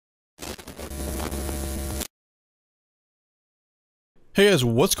Hey guys,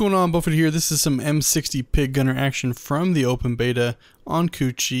 what's going on? Bofeity here. This is some M60 pig gunner action from the open beta on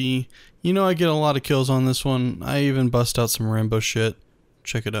Coochie. You know I get a lot of kills on this one. I even bust out some Rambo shit.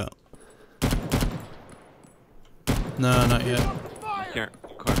 Check it out. No, not yet. Can't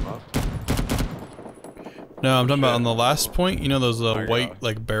climb up. No, I'm talking about on the last point. You know those white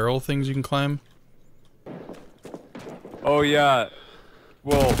like barrel things you can climb? Oh yeah.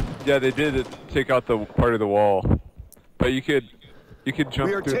 Well, yeah, they did take out the part of the wall, but you could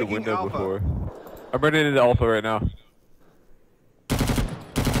jump through the window Alpha. Before. I'm running into Alpha right now.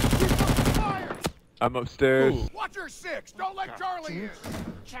 I'm upstairs. Ooh. Watch your six. Don't let Charlie in.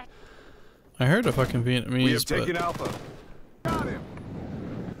 I heard a fucking Vietnamese. We have taken Alpha. Got him.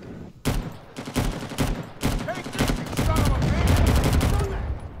 Take this, you son of a bitch.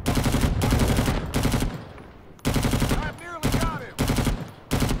 I've nearly got him.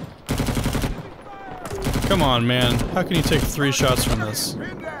 Come on, man. How can you take 3 shots from this?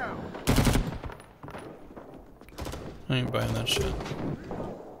 I ain't buying that shit.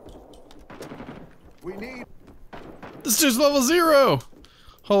 We need. This dude's level 0!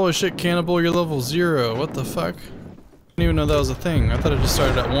 Holy shit, Cannibal, you're level 0. What the fuck? I didn't even know that was a thing. I thought it just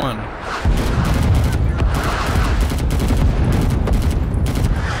started at 1.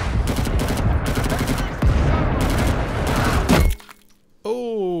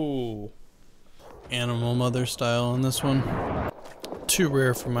 Oh! Animal mother style on this one. Too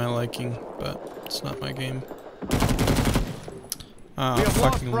rare for my liking, but it's not my game. Ah,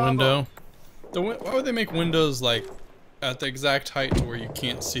 fucking window. Why would they make windows like at the exact height to where you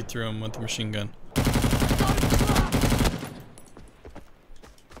can't see through them with the machine gun?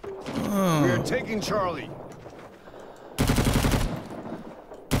 Oh. We are taking Charlie.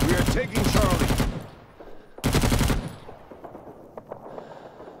 We are taking Charlie.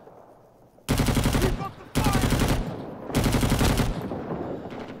 Keep up the fire.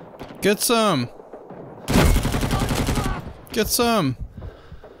 Get some. Get some.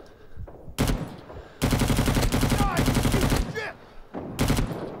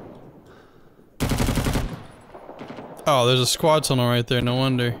 Oh, there's a squad tunnel right there, no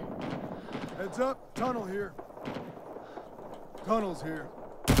wonder. Heads up, tunnel here. Tunnel's here.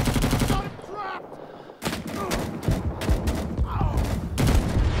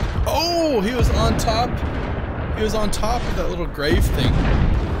 Oh, he was on top. He was on top of that little grave thing.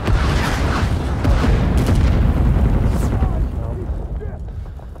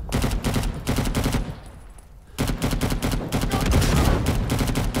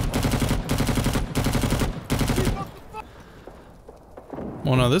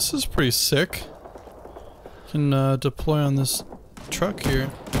 Well, no, this is pretty sick. Can deploy on this truck here.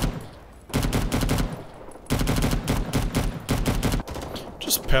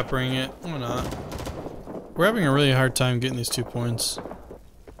 Just peppering it. Why not? We're having a really hard time getting these 2 points.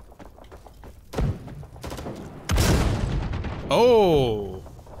 Oh!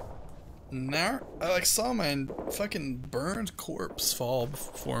 Now I like saw my fucking burned corpse fall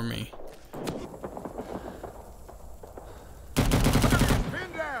before me.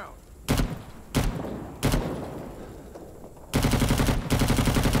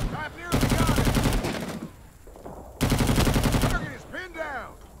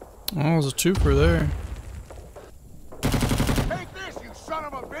 Oh, there's a twofer there. Take this, you son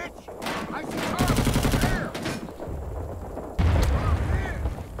of a bitch! I see Charlie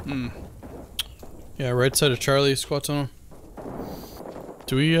there. Yeah, right side of Charlie, squad tunnel.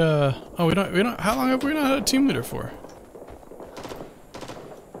 Do we oh we don't how long have we not had a team leader for?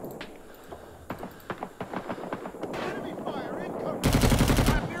 Enemy fire incoming.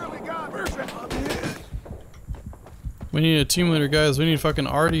 I've nearly got her. We need a team leader, guys. We need fucking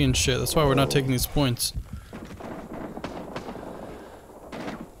Artie and shit. That's why we're not taking these points.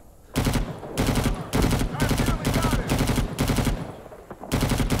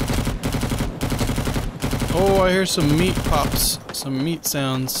 Oh, I hear some meat pops. Some meat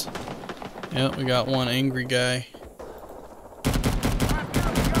sounds. Yep, we got one angry guy.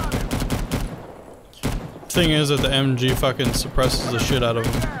 Thing is that the MG fucking suppresses the shit out of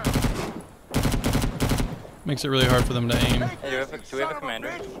him. Makes it really hard for them to aim. Do we have a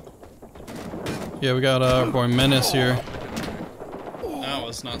commander? Yeah, we got our boy Menace here. That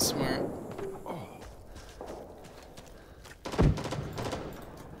was not smart.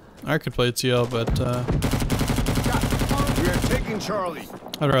 I could play TL, but We are taking Charlie.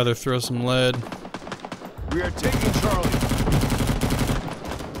 I'd rather throw some lead. We are taking Charlie.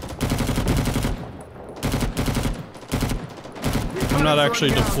 I'm not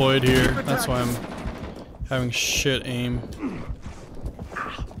actually deployed here. That's why I'm having shit aim.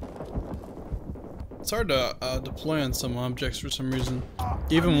 it's hard to deploy on some objects for some reason.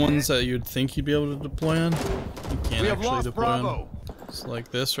 Even ones that you'd think you'd be able to deploy on, you can't actually deploy on. It's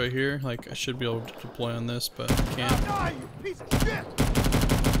like this right here. Like I should be able to deploy on this, but I can't.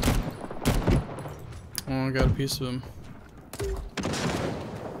 Oh, I got a piece of him.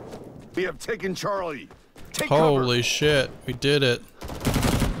 We have taken Charlie. Holy shit, we did it.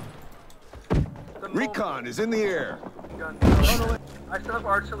 Recon is in the air. I still have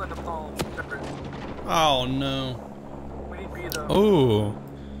Archer and Napalm separate. Oh no. We need B though. Oh,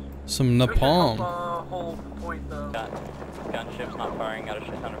 some napalm. Hold point though. Gunship's not firing out a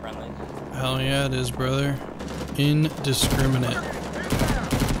shit ton of friendlies. Hell yeah, it is, brother. Indiscriminate.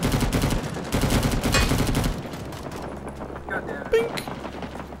 Bink.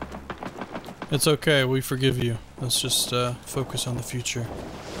 It's okay, we forgive you. Let's just focus on the future.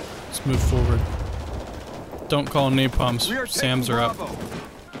 Let's move forward. Don't call napalms. Sam's are up.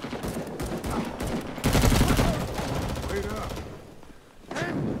 Wait up.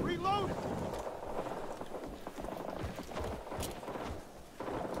 And reload.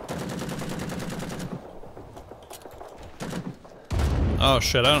 Oh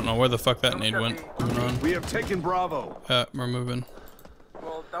shit, I don't know where the fuck that nade went. Moving on. We have taken Bravo. We're moving.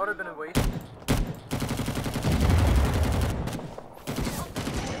 Well, that would have been a waste.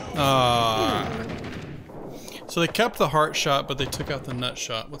 So they kept the heart shot, but they took out the nut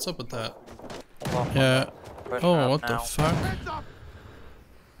shot. What's up with that? Yeah. Oh, what the fuck?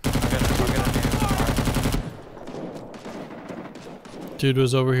 Dude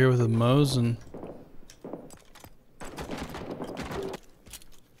was over here with a Mose and...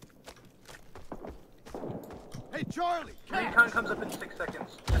 Hey, Charlie. Recon comes up in 6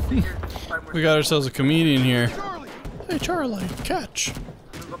 seconds. Just stay here. We got ourselves a comedian here. Charlie. Hey Charlie, catch.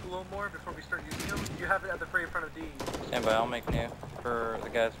 Move up a little more before we start using them. You have it at the fray in front of D. Stand by, I'll make new for the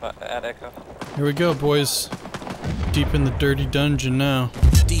guys at Echo. Here we go, boys. Deep in the dirty dungeon now.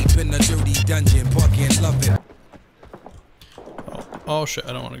 Deep in the dirty dungeon, fucking love it. Oh shit,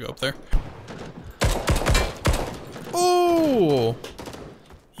 I don't want to go up there. Oh!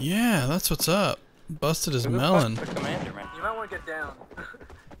 Yeah, that's what's up. Busted his melon. The commander, man. You might want to get down.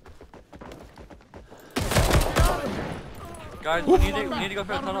 Guys, we need to go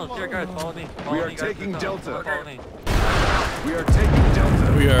for the tunnels. Here, guys, follow me. We are taking Delta. Follow me. We are taking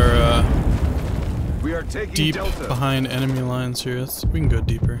Delta. We are taking deep Delta. behind enemy lines here. We can go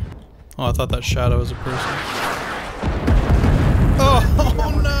deeper. Oh, I thought that shadow was a person. Oh,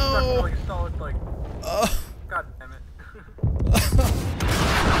 no! Like a solid, like... God damn it.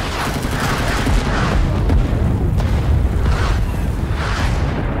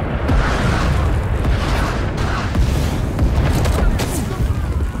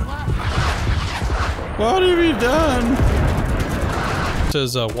 What have you done? It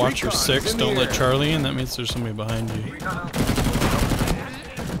says watcher 6, don't let Charlie in. That means there's somebody behind you.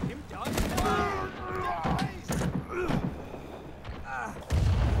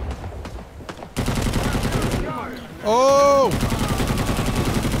 Oh!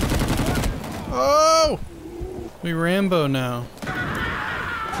 Oh! We Rambo now.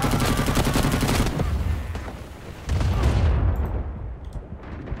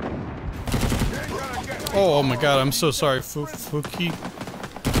 Oh my god, I'm so sorry, Fuki.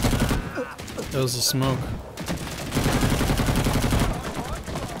 That was the smoke.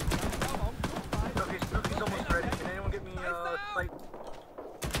 Okay, Spooky's almost ready. Can anyone get me sight?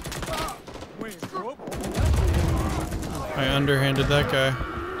 I underhanded that guy.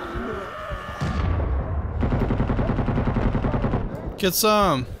 Get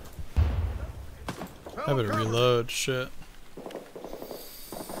some! I better reload, shit.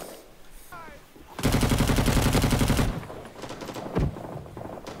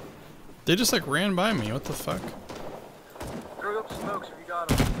 They just like ran by me, what the fuck? Throw up smokes if you got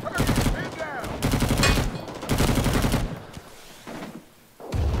them.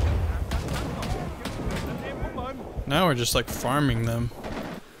 Now we're just like farming them.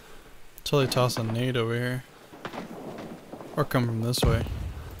 Until they toss a nade over here. Or come from this way.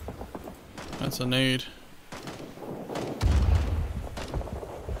 That's a nade.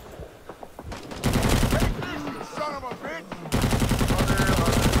 Son of a bitch.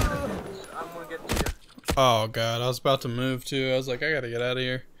 I'm gonna get to you. Oh god, I was about to move too. I was like, I gotta get out of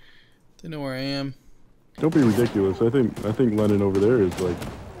here. They know where I am. Don't be ridiculous. I think Lennon over there is like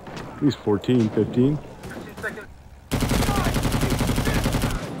at least 14, 15. 15 seconds.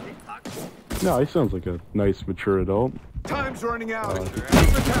 No, he sounds like a nice, mature adult. Time's running out. Alright,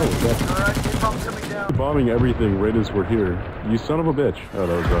 napalm's coming down. Bombing everything right as we're here. You son of a bitch. Oh,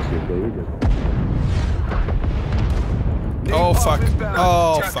 that was Rusty. Okay, you're good. Oh fuck.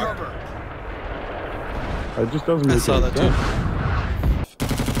 Oh Check fuck. cover. It just doesn't make I saw any that sense. too.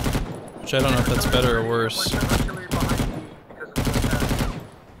 Which I don't know if that's better or worse. Artillery behind me because of the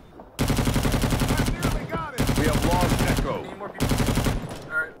I nearly got him. We have lost Echo. Need more people.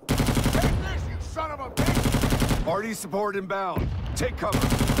 Alright. Take this, you son of a bitch. Arty support inbound. Take cover.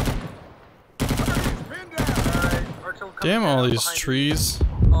 He's pinned down. Alright. Artillery coming Damn, all down these behind me. trees.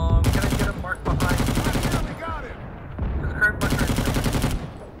 Can I get a mark behind me? I nearly got him. There's a current marker.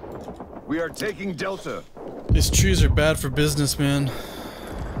 We are taking Delta. These trees are bad for business, man.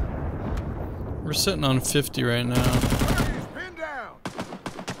 We're sitting on 50 right now. He's pinned down.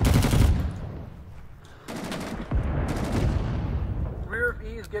 Rear of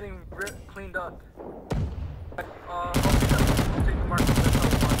E is getting cleaned up. I'll take the mark from this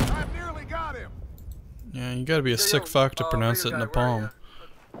one. I nearly got him. Yeah, you gotta be a sick fuck to pronounce it in Napalm.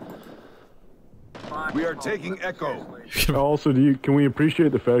 We are taking Echo. Also, can we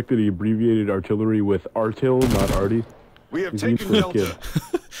appreciate the fact that he abbreviated artillery with Artil, not Arty? We have His name's taken for a Delta.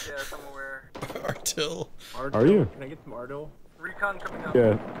 kid. Yes, I'm aware. Artil. Are you? Can I get some Ardo? Recon coming up.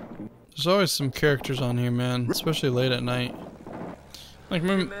 Yeah. There's always some characters on here, man, especially late at night. Like,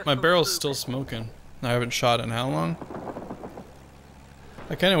 my barrel's still smoking. I haven't shot in how long?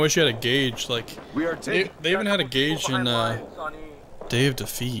 I kind of wish you had a gauge. Like, We are they taking. even had a gauge in On E. Day of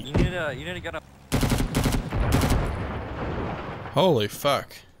Defeat. You need to get up. Holy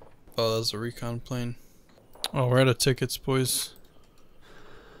fuck. Oh, that was a recon plane. Oh, we're out of tickets, boys.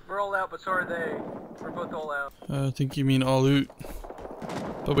 We're all out, but so are they. We're both all out. I think you mean all loot.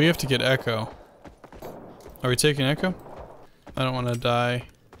 But we have to get Echo. Are we taking Echo? I don't want to die.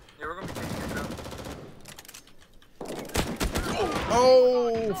 Yeah, we're gonna be taking it down.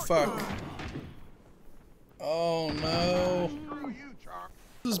 Oh, fuck. Oh, no.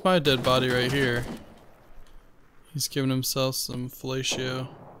 This is my dead body right here. He's giving himself some fellatio.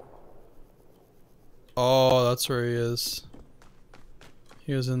 Oh, that's where he is.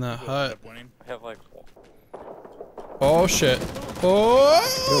 He was in that hut. I have like. Oh, shit. Got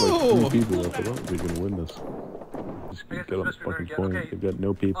Oh! like 3 people left. I don't think we can win this. Just get on this fucking point. Okay. They've got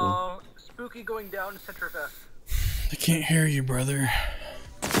no people. Spooky going down, center of S. I can't hear you, brother.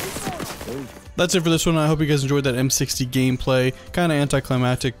 That's it for this one. I hope you guys enjoyed that M60 gameplay. Kind of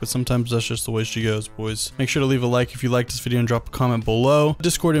anticlimactic, but sometimes that's just the way she goes, boys. Make sure to leave a like if you liked this video and drop a comment below.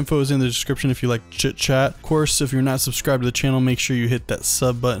 Discord info is in the description if you like chit chat. Of course, if you're not subscribed to the channel, make sure you hit that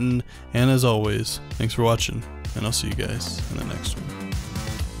sub button. And as always, thanks for watching, and I'll see you guys in the next one.